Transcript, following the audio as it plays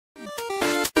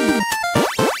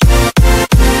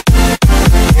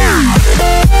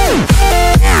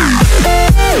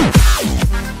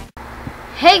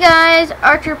guys,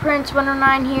 Archer Prince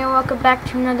 109 here. Welcome back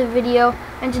to another video.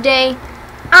 And today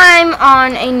I'm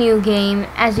on a new game,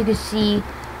 as you can see.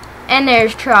 And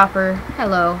there's Chopper.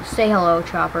 Hello, say hello,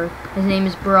 Chopper. His name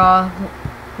is Bray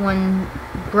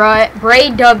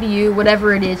W,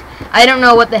 whatever it is. I don't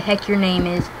know what the heck your name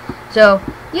is. So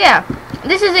yeah,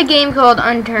 this is a game called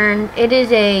Unturned. It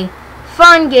is a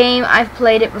fun game. I've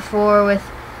played it before with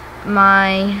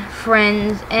my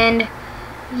friends, and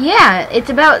yeah,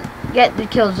 it's about get to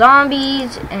kill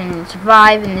zombies and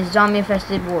survive in this zombie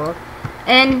infested world.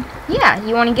 And yeah,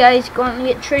 you want to guys go and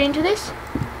get straight into this?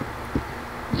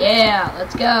 Yeah,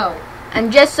 let's go.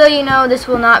 And just so you know, this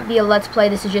will not be a let's play.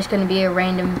 This is just going to be a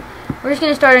random. We're just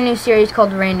going to start a new series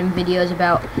called Random Videos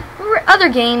about other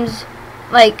games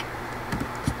like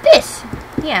this.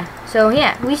 Yeah. So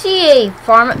yeah, we see a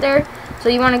farm up there. So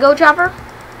you want to go, Chopper?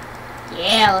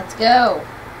 Yeah, let's go.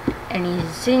 And he's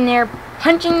sitting there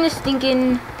punching the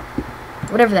stinking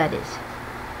whatever that is.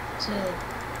 It's a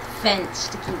fence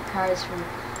to keep cars from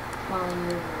falling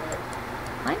over it.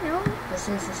 I know. But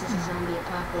since this is a zombie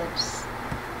apocalypse,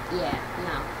 yeah,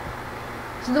 no.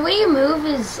 So the way you move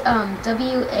is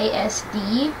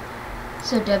WASD.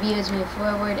 So W is move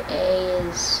forward, A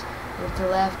is move to the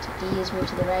left, D is move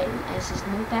to the right, and S is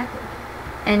move backward.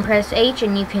 And press H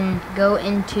and you can go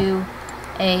into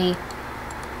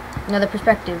another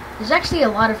perspective. There's actually a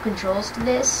lot of controls to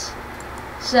this,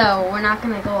 so we're not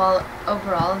going to go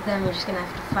over all of them. You're just going to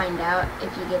have to find out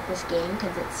if you get this game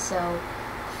because it's so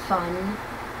fun.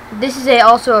 This is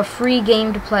also a free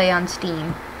game to play on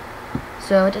Steam,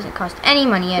 so it doesn't cost any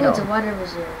money at all. It's a water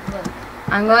reserve. Look.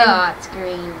 I'm going. Oh, it's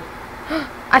green.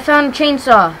 I found a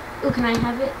chainsaw. Ooh, can I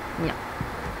have it? No.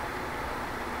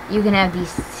 You can have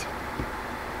these.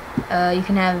 You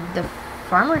can have the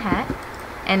farmer hat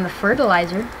and the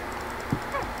fertilizer.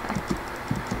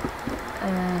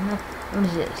 What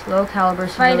is this? Low caliber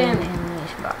civilian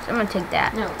ammunition box. I'm gonna take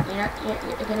that. No,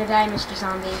 you're gonna die, Mr.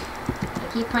 Zombie. I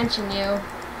keep punching you.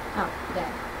 Oh, you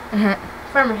died.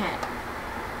 Farmer hat.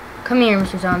 Come here,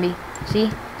 Mr. Zombie. See?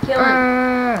 Kill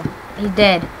him. He's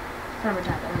dead. Farmer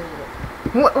top. I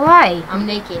don't need it. Why? I'm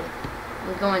naked.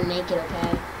 We're going naked,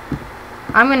 okay?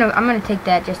 I'm gonna take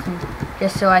that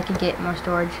just so I could get more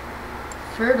storage.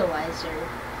 Fertilizer.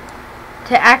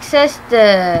 To access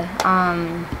the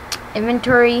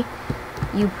inventory,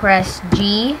 you press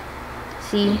G.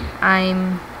 See,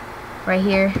 I'm right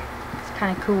here. It's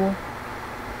kind of cool.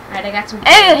 Alright, I got some.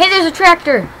 Hey, there's a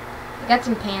tractor. I got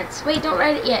some pants. Wait, don't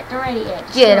write it yet. Don't write it yet.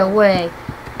 Just get away.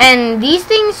 And these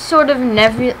things sort of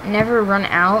never run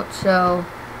out, so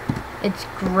it's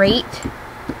great.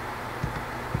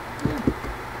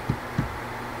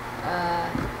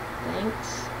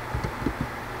 Thanks.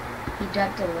 He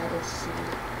dropped a lettuce seed.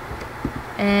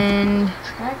 And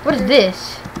Tractor. what is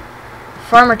this?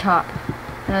 Farmer top.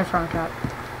 Another farmer top.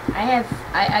 I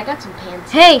got some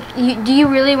pants. Hey, do you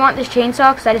really want this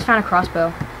chainsaw? Because I just found a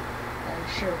crossbow.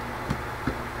 Sure.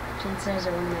 Chainsaws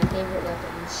are one of my favorite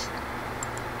weapons.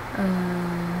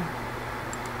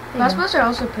 Crossbows are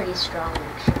also pretty strong,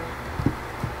 actually.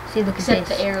 See, look Except at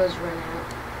this. the arrows run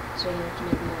out, so you have to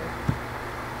make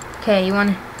more. Okay, you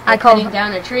want? I'm cutting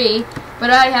down a tree, but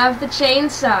I have the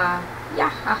chainsaw.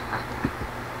 Yeah,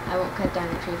 I won't cut down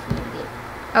a tree for you to get.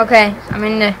 Okay, I'm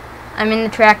in the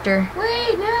tractor.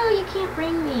 Wait, no, you can't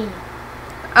bring me.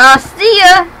 See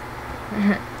ya.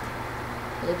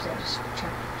 Oops, I just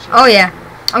chopped. Oh yeah,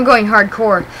 I'm going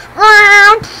hardcore.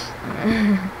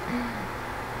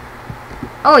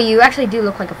 Oh, you actually do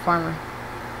look like a farmer.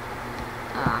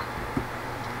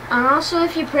 And also,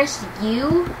 if you press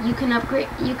U, you can upgrade.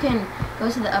 You can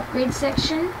go to the upgrade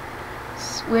section,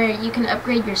 where you can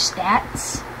upgrade your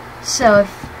stats. So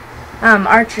if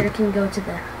Archer can go to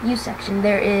the U section,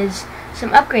 there is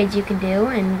some upgrades you can do,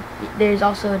 and there's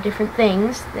also different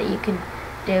things that you can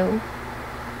do.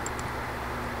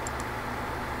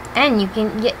 And you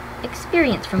can get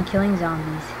experience from killing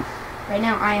zombies. Right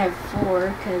now I have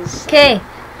 4 because. Okay,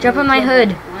 jump on my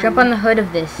hood. Jump on the hood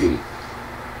of this.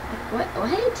 What?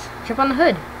 Jump on the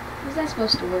hood. How's that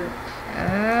supposed to work?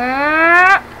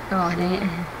 Oh dang it.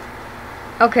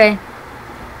 Okay.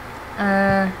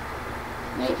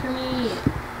 Wait for me.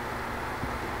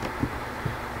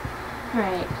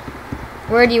 Alright.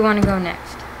 Where do you want to go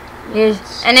next?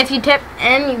 And if you tap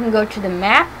M, you can go to the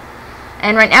map.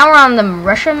 And right now we're on the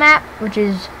Russia map, which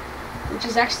is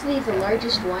actually the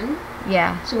largest one.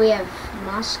 Yeah. So we have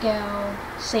Moscow,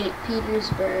 St.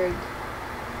 Petersburg,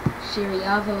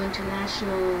 Shiryevo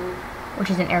International, which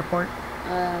is an airport.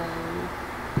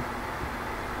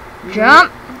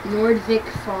 Jump! Nordvik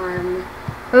Farm.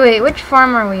 Wait, which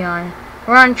farm are we on?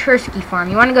 We're on Chersky Farm.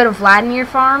 You want to go to Vladimir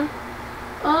Farm?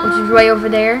 which is way over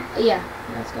there. Yeah,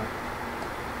 let's go.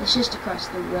 It's just across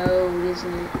the road,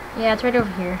 isn't it? Yeah, it's right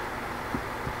over here.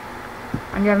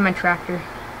 I'm driving my tractor.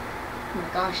 Oh my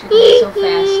gosh, you're going so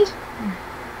fast.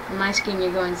 On my screen,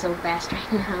 you're going so fast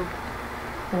right now.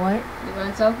 What? You're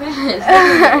going so fast.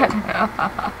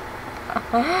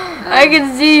 I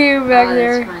can see you back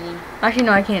there. That's funny. Actually,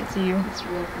 no, I can't see you. It's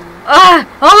real funny. Ah!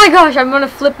 Oh my gosh, I'm gonna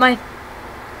flip my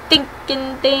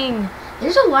thinking thing.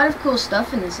 There's a lot of cool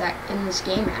stuff in this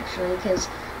game, actually, because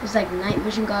there's like night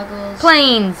vision goggles.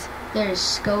 Planes. There's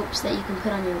scopes that you can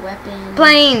put on your weapons.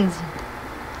 Planes.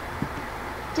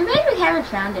 Too bad we haven't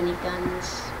found any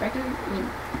guns.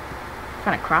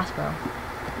 Found a crossbow.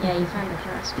 Yeah, you found a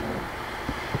crossbow.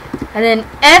 And then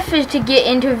F is to get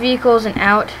into vehicles and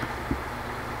out.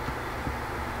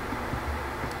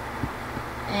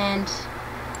 And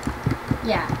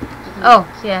yeah. You can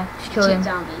Yeah, just kill them.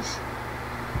 Zombies.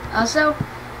 Also,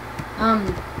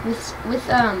 with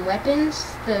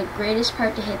weapons, the greatest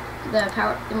part to hit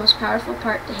the most powerful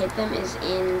part to hit them is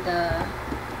in the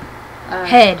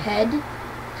head,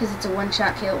 because it's a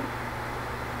one-shot kill.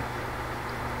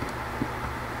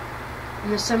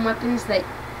 And there's some weapons that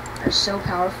are so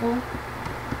powerful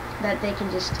that they can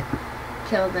just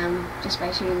kill them just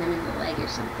by shooting them in the leg or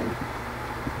something.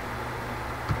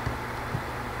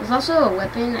 There's also a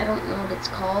weapon, I don't know what it's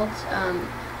called.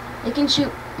 It can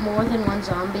shoot more than one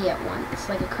zombie at once,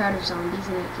 like a crowd of zombies,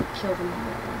 and it can kill them all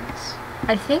at once.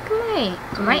 I think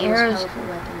my arrows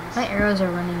are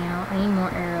running out. I need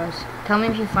more arrows. Tell me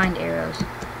if you find arrows.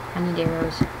 I need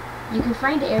arrows. You can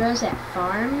find arrows at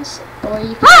farms, or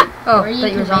you can,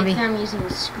 make them using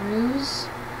screws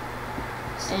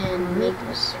and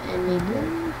maple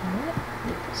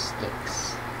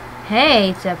sticks. Hey,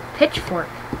 it's a pitchfork.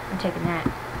 I'm taking that.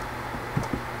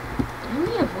 I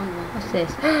only have one weapon. What's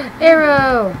this?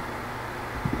 Arrow!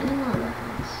 I need more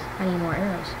weapons. I need more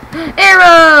arrows.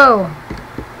 Arrow!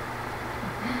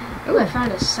 Ooh, I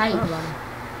found a scythe.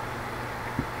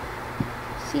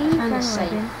 See, I found a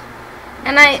scythe.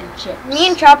 And me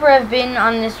and Chopper have been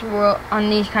on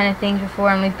these kind of things before,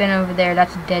 and we've been over there.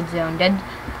 That's a dead zone.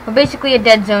 What basically a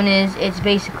dead zone is, it's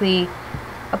basically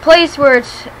a place where it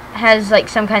has like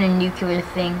some kind of nuclear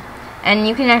thing, and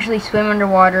you can actually swim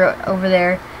underwater over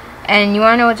there. And you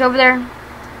wanna know what's over there?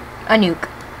 A nuke.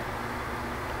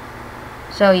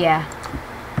 So yeah.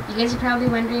 You guys are probably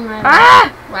wondering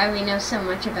why we know so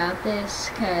much about this,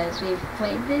 because we've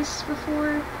played this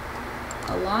before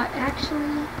a lot,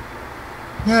 actually.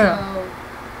 Yeah. So,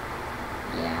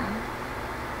 yeah.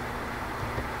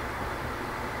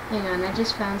 Hang on, I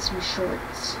just found some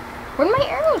shorts. Where'd my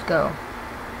arrows go?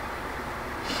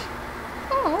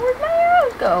 Oh, where'd my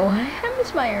arrows go? I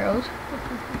miss my arrows.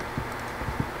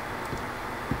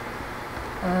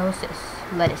 What's this?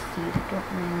 Lettuce seed. I don't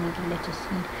really need a lettuce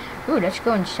seed. Ooh, let's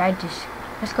go inside this.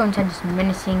 Let's go inside this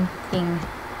menacing thing.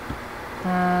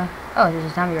 Oh, there's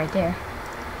a zombie right there.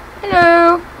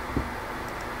 Hello.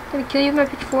 Gonna kill you with my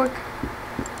pitchfork.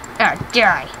 Ah,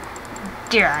 die.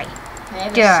 Die. I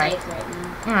have a scythe right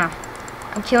now.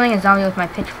 I'm killing a zombie with my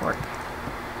pitchfork.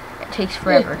 It takes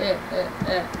forever.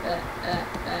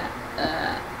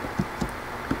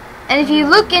 And if you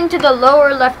look into the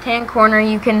lower left-hand corner,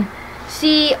 you can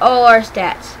see all our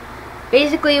stats.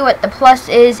 Basically, what the plus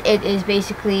is, it is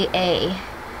basically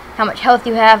how much health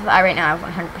you have. I right now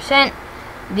have 100%.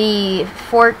 The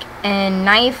fork and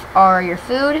knife are your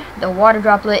food. The water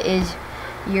droplet is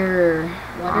your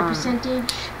water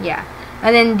percentage. Yeah,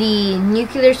 and then the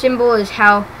nuclear symbol is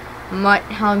how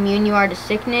immune you are to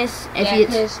sickness. Okay,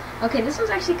 this one's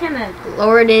actually kind of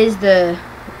lower it is, the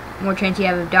more chance you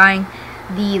have of dying.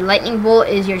 The lightning bolt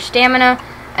is your stamina,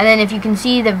 and then if you can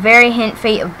see the very hint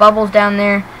fate of bubbles down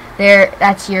there,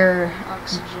 that's your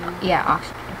oxygen. Yeah,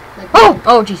 oxygen. Like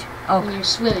oh, jeez. Oh. When you're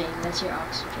swimming, that's your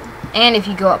oxygen. And if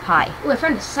you go up high. Oh, I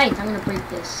found a scythe. I'm gonna break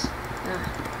this.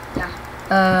 Yeah.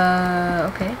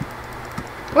 Okay.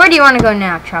 Where do you want to go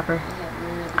now, Chopper?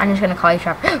 I'm just gonna call you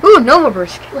Chopper. Ooh,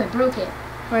 Novaburst. Oh, I broke it.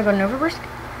 Want to go Novaburst?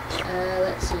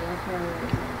 Let's see. How far away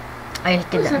is it? I just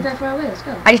did it's not that far away. Let's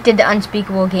go. I just did the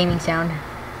unspeakable gaming sound.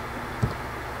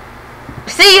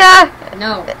 See ya!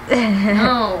 No.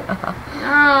 No. No.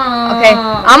 Okay,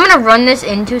 I'm gonna run this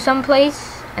into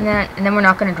someplace, and then we're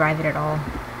not gonna drive it at all.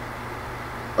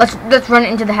 Let's run it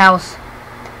into the house.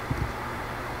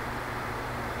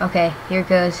 Okay, here it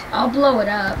goes. I'll blow it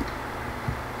up.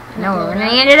 No, we're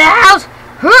running into the house.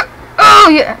 Oh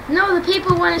yeah. No, the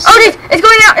people want to see. Oh, it's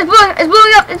going out. It's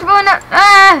blowing up. It's blowing up.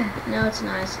 Ah. No, it's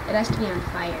not. It has to be on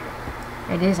fire.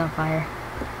 It is on fire.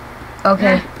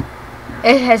 Okay.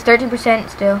 It has 13%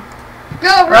 still.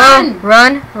 Go, run!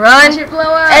 Run! Watch it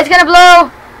blow up. It's gonna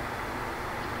blow.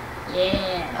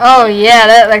 Yeah. Oh yeah,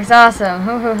 that looks awesome.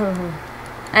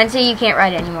 And see, you can't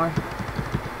ride it anymore.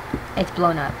 It's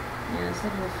blown up. Yeah, let's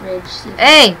look in the fridge. See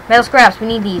Hey, metal scraps. We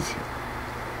need these.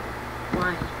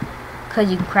 why?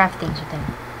 Cause you can craft things with them.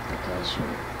 Okay, sure.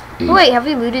 Oh, wait, have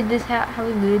we looted this house? Have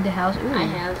we looted the house? Ooh. I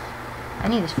have. I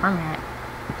need this farm hat.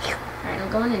 Alright,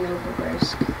 I'm going in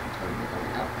Overburst.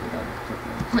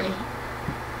 I'm going to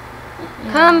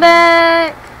Come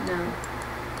back. No.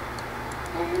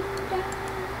 And,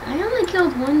 I only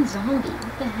killed one zombie.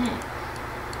 What the heck?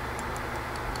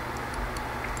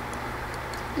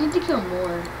 I need to kill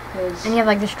more, because... And you have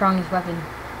like the strongest weapon.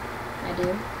 I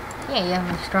do? Yeah, you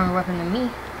have a stronger weapon than me.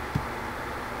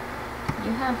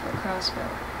 You have a crossbow.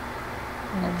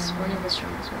 That's one of the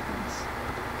strongest weapons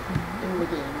in the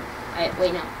game.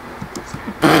 Wait, no. It's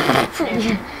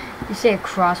not. You say a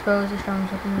crossbow is the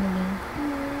strongest weapon in the game?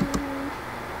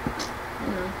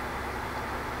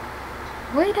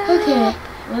 Wait up. Okay,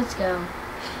 let's go.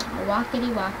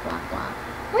 Walkity walk, walk, walk.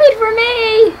 Wait for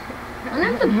me! One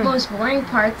of the most boring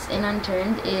parts in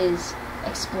Unturned is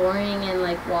exploring and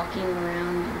like walking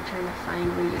around and trying to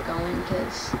find where you're going,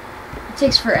 because it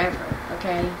takes forever,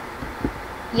 okay?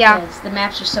 Yeah. Because the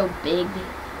maps are so big.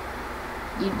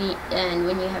 And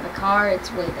when you have a car, it's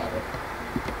way better.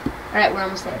 Alright, we're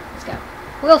almost there. Let's go.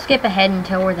 We'll skip ahead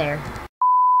until we're there.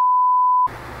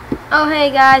 Oh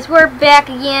hey guys, we're back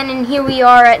again, and here we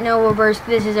are at Nova Burst.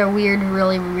 This is a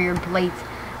really weird place.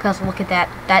 Cause look at that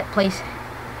place.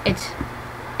 It's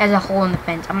as a hole in the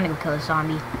fence. I'm gonna go kill a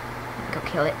zombie. Go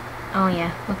kill it. Oh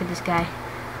yeah, look at this guy.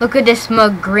 Look at this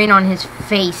smug grin on his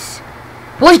face.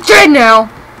 Well, he's dead now.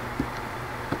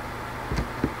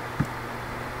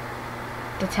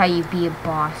 That's how you be a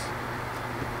boss.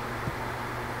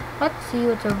 Let's see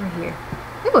what's over here.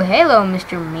 Ooh, hello,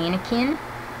 Mr. Mannequin.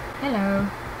 Hello.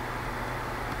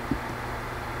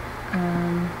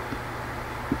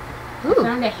 I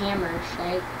found a hammer. Should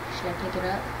I pick it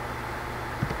up?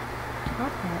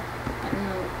 Drop that. I don't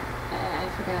know. I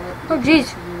forgot it. Oh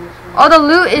jeez. All the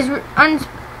loot is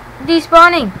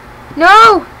despawning.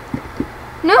 No!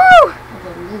 No!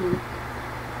 The loot?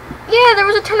 Yeah, there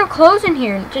was a ton of clothes in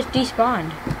here and it just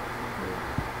despawned.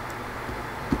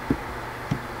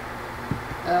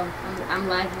 Oh, I'm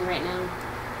lagging right now.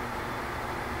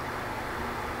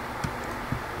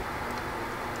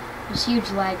 There's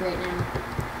huge lag right now.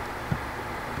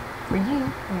 For you,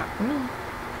 not for me.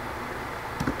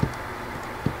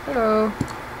 Hello.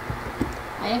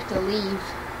 I have to leave.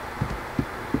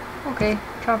 Okay,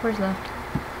 chopper's left.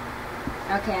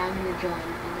 Okay, I'm gonna join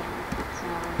again. So.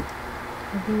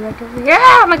 I'll be right over here.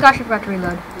 Oh my gosh, I forgot to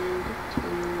reload.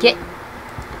 Get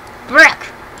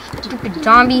wreck! Stupid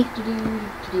zombie.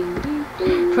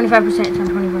 25%, it's on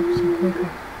 25%. Holy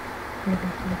crap.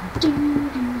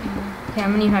 Okay,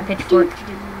 I'm gonna use my pitchfork.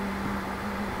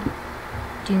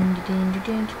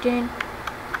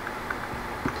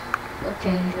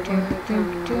 Okay,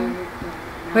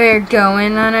 we're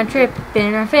going on a trip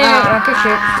in our favorite rocket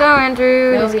ship, soaring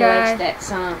through the nobody sky. likes that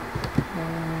song.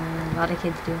 A lot of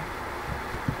kids do. A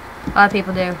lot of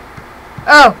people do.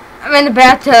 Oh, I'm in the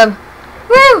bathtub.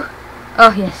 Woo!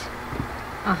 Oh yes.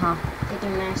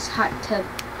 Taking a nice hot tub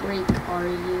break, are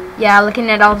you? Yeah, looking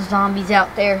at all the zombies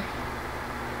out there.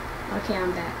 Okay,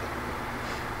 I'm back.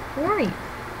 Where are you?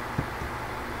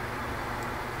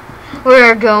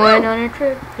 We're going on a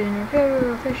trip in a favorite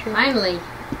rocket ship. Finally,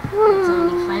 that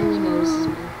zombie finally notices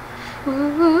me.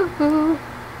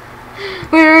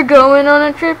 We're going on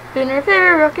a trip in our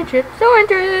favorite rocket ship, soaring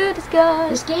through the sky.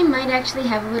 This game might actually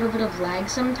have a little bit of lag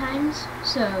sometimes,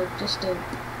 so just a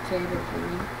fair bit for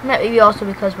me. That may be also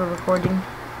because we're recording.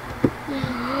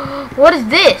 What is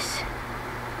this?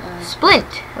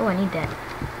 Splint. Oh, I need that.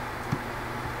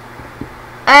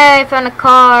 I found a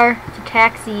car. It's a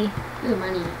taxi. Ooh,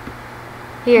 money.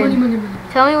 Here. Money.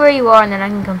 Tell me where you are and then I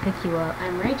can come pick you up.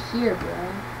 I'm right here, bro.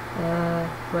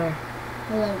 Where?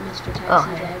 Hello, Mr.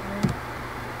 Taxi Driver.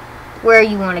 Where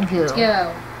you want to go? Let's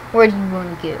go. Where do you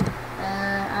want to go?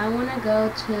 I want to go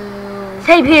to...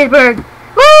 St. Petersburg.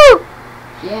 Woo!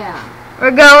 Yeah.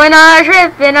 We're going on a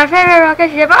trip in our favorite rocket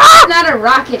ship. Ah! It's not a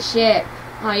rocket ship.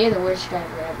 Oh, you're the worst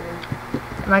driver ever.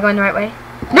 Am I going the right way?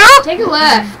 No! Take a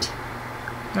left.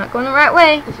 Not going the right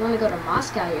way. If you want to go to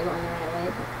Moscow, you're going the right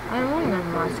way. I don't want to go to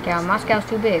Moscow. Moscow's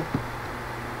too big.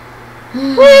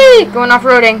 Whee! Going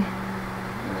off-roading.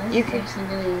 Oh, you can actually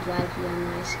really laggy on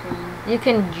my screen. You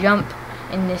can jump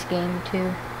in this game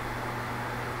too.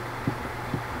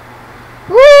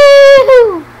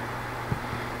 Woo!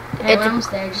 It's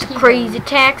almost there. Just keep crazy going.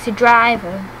 Taxi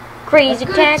driver. Crazy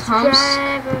taxi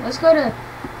driver. Let's go to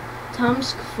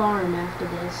Tomsk Farm after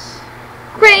this.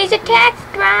 Crazy taxi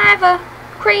driver.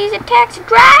 crazy taxi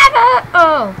driver.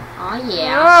 Oh. Oh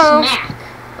yeah. Oh. Smack.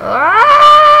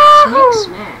 Oh.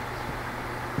 Smack.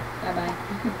 Bye bye.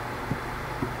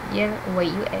 Yeah.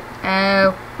 Wait. You.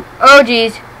 Oh. Oh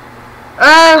jeez.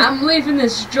 Oh. I'm leaving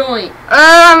this joint.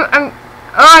 Oh,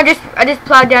 I just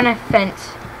plowed down a fence.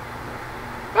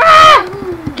 Ah!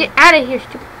 Get out of here,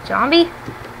 stupid zombie.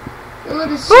 Ooh,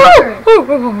 the sewer.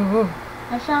 Ooh.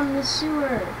 I found the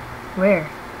sewer. Where? I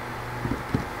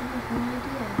have no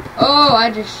idea. Oh,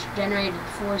 I just generated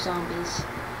 4 zombies.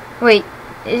 Wait,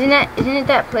 isn't it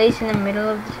that place in the middle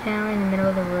of the town, in the middle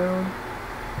of the road?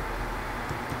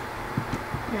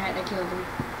 Alright, I killed him.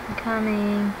 I'm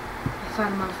coming. I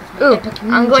fought him off with my Ooh, epic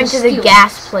I'm going ninja to the skills.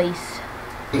 gas place.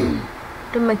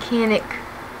 The mechanic.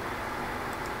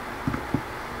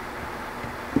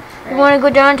 You want to go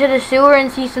down to the sewer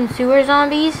and see some sewer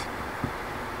zombies?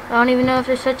 I don't even know if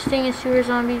there's such thing as sewer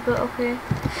zombies, but okay.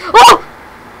 Oh!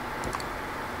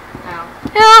 Ow.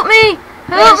 Help me!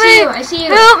 Help me! I see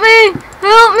you. Help me!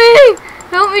 Help me!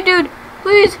 Help me, dude!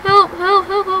 Please help! Help!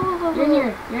 You're in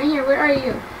here. You're in here. Where are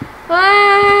you?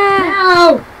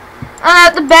 Ah! No! I'm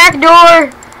at the back door.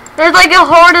 There's like a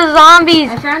horde of zombies.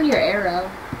 I found your arrow.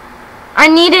 I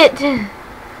need it.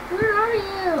 Where are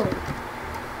you?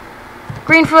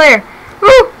 Green flare.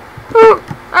 Woo! Woo!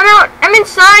 I'm out. I'm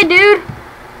inside, dude.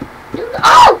 Dude,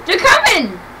 oh! They're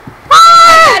coming!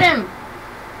 Ah! I got him!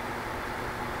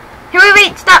 Here,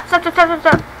 wait. Stop.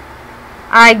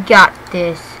 I got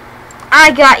this.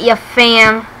 I got you,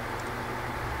 fam.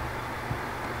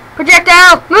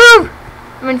 Projectile, move!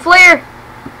 I'm in flare.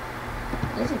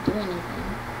 It doesn't do anything.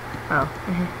 Oh.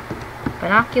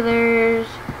 Binoculars.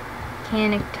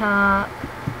 Mechanic top.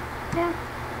 Yeah.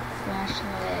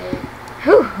 Flashlight.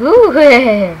 Hoo.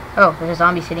 Oh, there's a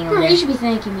zombie sitting over You there. should be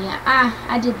thanking me.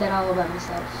 I did that all by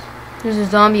myself. There's a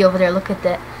zombie over there. Look at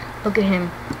that. Look at him.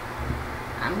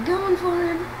 I'm going for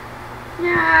him.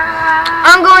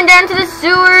 I'm going down to the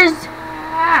sewers.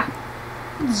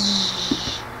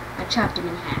 I chopped him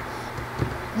in half.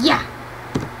 Yeah.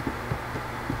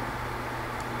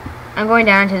 I'm going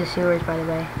down to the sewers, by the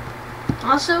way.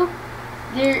 Also,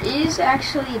 there is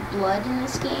actually blood in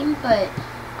this game, but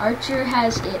Archer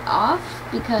has it off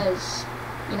because,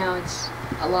 you know, it's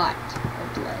a lot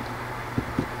of blood.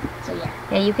 So yeah.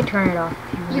 Yeah, you can turn it off.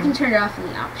 If you want. You can turn it off in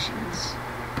the options.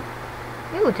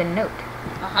 Ooh, it's a note.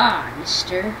 Aha,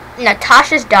 mister.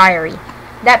 Natasha's diary.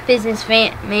 That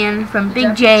businessman from Big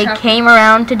Drop the J chocolate. came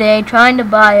around today trying to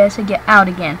buy us to get out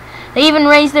again. They even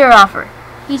raised their offer.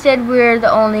 He said we're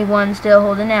the only ones still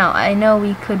holding out. I know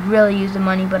we could really use the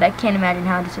money, but I can't imagine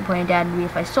how disappointed Dad would be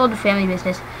if I sold the family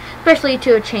business, especially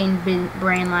to a chain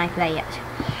brand like that.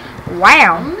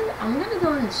 Wow. I'm gonna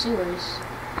go in the sewers.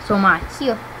 So am I. See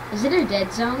ya. Is it a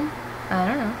dead zone? I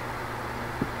don't know.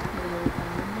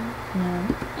 No.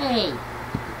 Hey.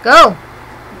 Go.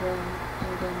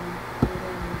 I'm going.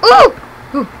 Ooh!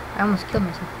 Ooh! I almost killed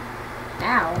myself.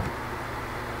 Ow.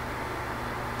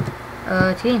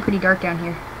 It's getting pretty dark down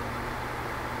here.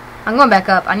 I'm going back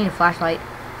up. I need a flashlight.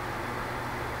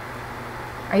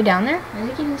 Are you down there? Why is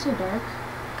it getting so dark?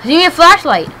 Cause you need a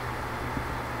flashlight.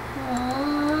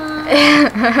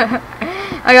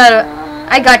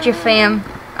 I got you, fam.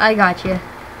 I got you.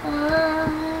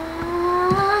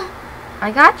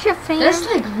 I got you, fam. That's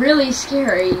like really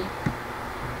scary.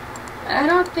 I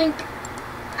don't think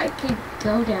I could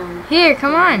go down. Here,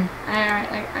 come on.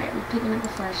 I'm picking up the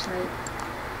flashlight.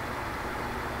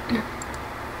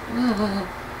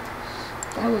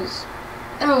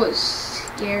 That was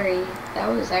scary. That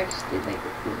was actually like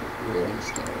really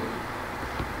scary.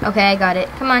 Okay, I got it.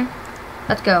 Come on.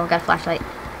 Let's go. I got a flashlight.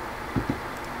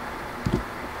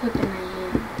 Hook in my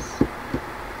hands.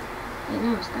 Wait,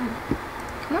 no, it's done.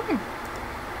 Come on.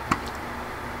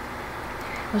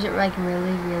 Was it like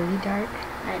really, really dark?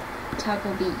 Alright,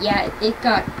 Taco B. Yeah, it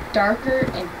got darker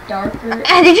and darker.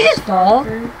 Did you just fall?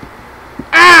 darker.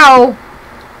 Ow!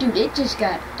 Dude, it just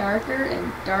got darker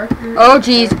and darker. Oh, and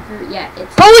jeez. darker. Yeah,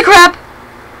 it's. Holy crap!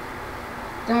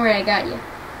 Don't worry, I got you.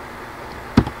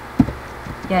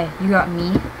 Yeah, you got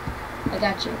me. I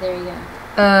got you. There you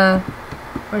go.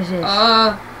 What is this?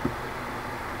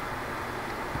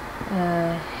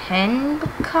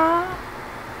 Henka?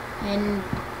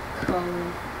 Henko.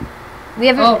 We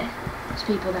haven't. Oh, there's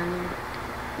people down there.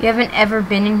 You haven't ever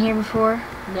been in here before?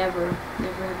 Never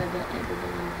have I ever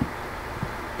been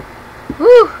in.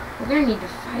 Woo! We're gonna need to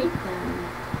fight them,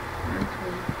 aren't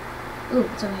we? Ooh,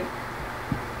 it's over here.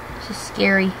 This is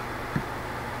scary.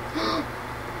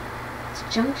 It's a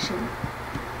junction.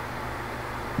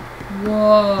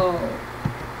 Whoa.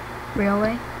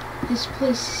 Railway? This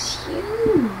place is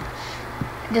huge.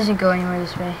 It doesn't go anywhere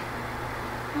this way.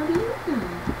 How do you know?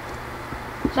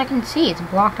 As I can see, it's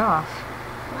blocked off.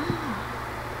 Wow.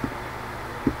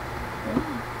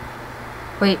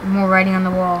 Wait, more writing on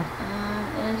the wall.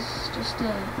 It's just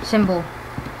a Symbol.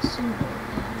 symbol. Yeah.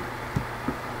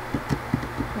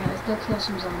 Alright, let's go kill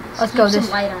some zombies. Let's Keep go some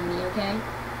this- light on me, okay?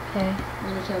 Okay. I'm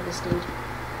gonna kill this dude.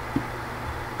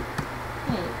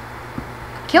 Hey.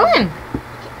 Kill him!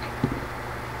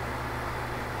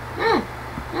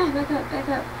 Back up, back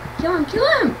up. Kill him, kill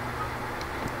him!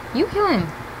 You kill him.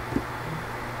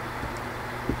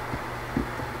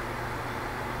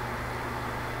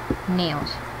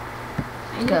 Nails.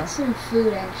 I Go. need some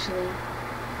food, actually.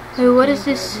 Wait, what is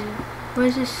this? What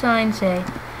does this sign say?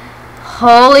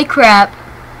 Holy crap.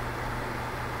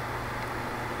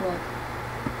 What?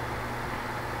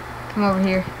 Come over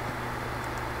here.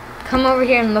 Come over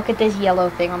here and look at this yellow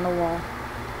thing on the wall.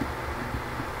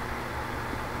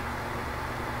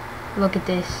 Look at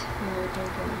this. No, don't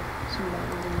kill me.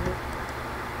 Somebody will move.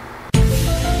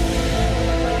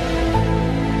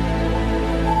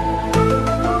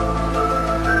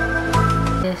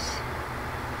 This.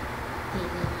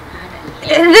 The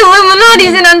The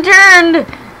Illuminati's in Unturned!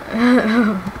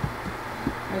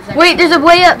 Illuminati. Wait, there's a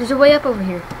way up. There's a way up over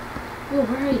here. Oh,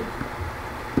 where are you? In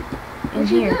Where'd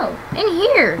here. you go? In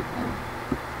here.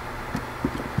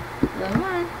 Come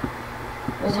on.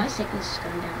 Well, my sickness has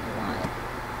gone down a lot.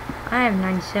 I have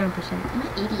 97%. I'm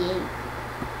at 88.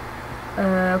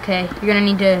 Okay. You're gonna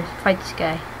need to fight this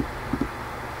guy.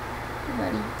 Hey,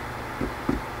 buddy.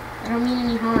 I don't mean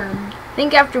any harm. I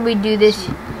think after we do this,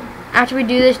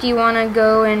 do you want to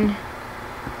go and...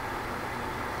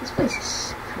 This place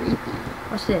is creepy.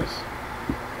 What's this?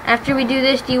 After we do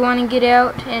this, do you want to get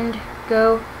out and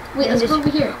go... Wait, let's go over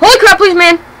here. Holy crap, please,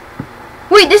 man!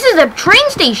 Wait, this is a train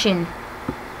station!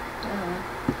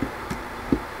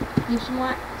 Keep some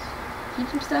wax. Keep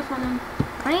some stuff on him.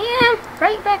 I am!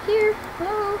 Right back here.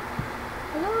 Hello?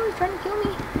 Hello, he's trying to kill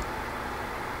me.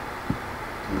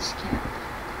 Police cap.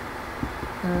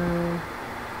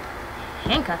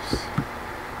 Handcuffs.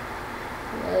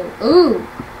 Whoa. Ooh!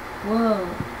 Whoa.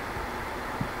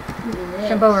 Look at this.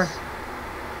 Jump over.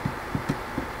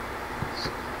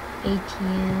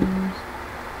 ATMs.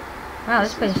 Wow,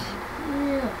 this place...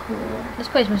 Real cool. This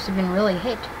place must have been really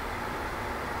hit.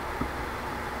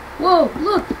 Whoa,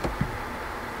 look!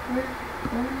 We're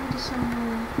going into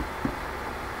somewhere.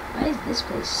 Why is this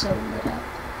place so lit up?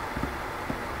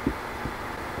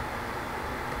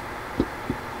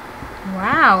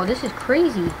 Wow, this is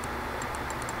crazy.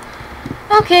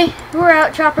 Okay, we're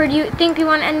out. Chopper, do you think we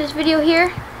want to end this video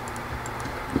here?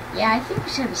 Yeah, I think we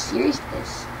should have a series to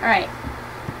this. Alright.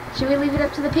 Should we leave it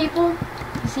up to the people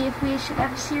to see if we should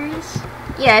have a series?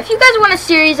 Yeah, if you guys want a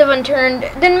series of Unturned,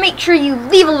 then make sure you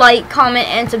leave a like, comment,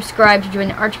 and subscribe to join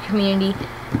the Archer community.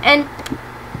 And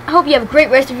I hope you have a great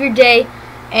rest of your day,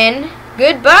 and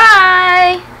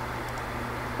goodbye!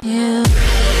 Yeah.